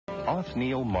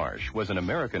Othniel Marsh was an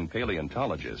American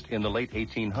paleontologist in the late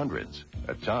 1800s,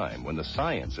 a time when the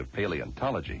science of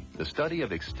paleontology, the study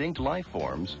of extinct life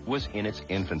forms, was in its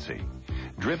infancy.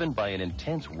 Driven by an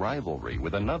intense rivalry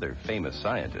with another famous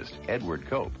scientist, Edward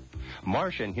Cope,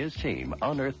 Marsh and his team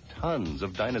unearthed tons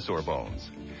of dinosaur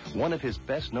bones. One of his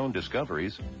best-known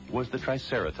discoveries was the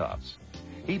Triceratops.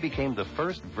 He became the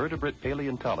first vertebrate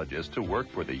paleontologist to work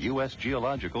for the U.S.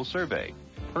 Geological Survey,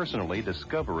 personally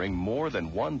discovering more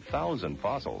than 1,000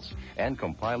 fossils and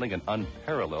compiling an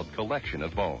unparalleled collection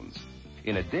of bones.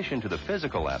 In addition to the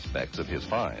physical aspects of his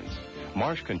finds,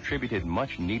 Marsh contributed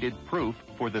much-needed proof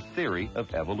for the theory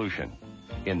of evolution.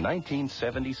 In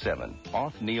 1977,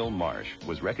 Othniel Marsh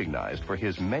was recognized for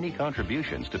his many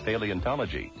contributions to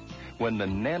paleontology when the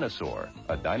Nanosaur,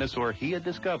 a dinosaur he had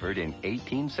discovered in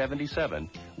 1877,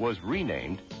 was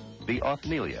renamed the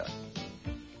Othnielia.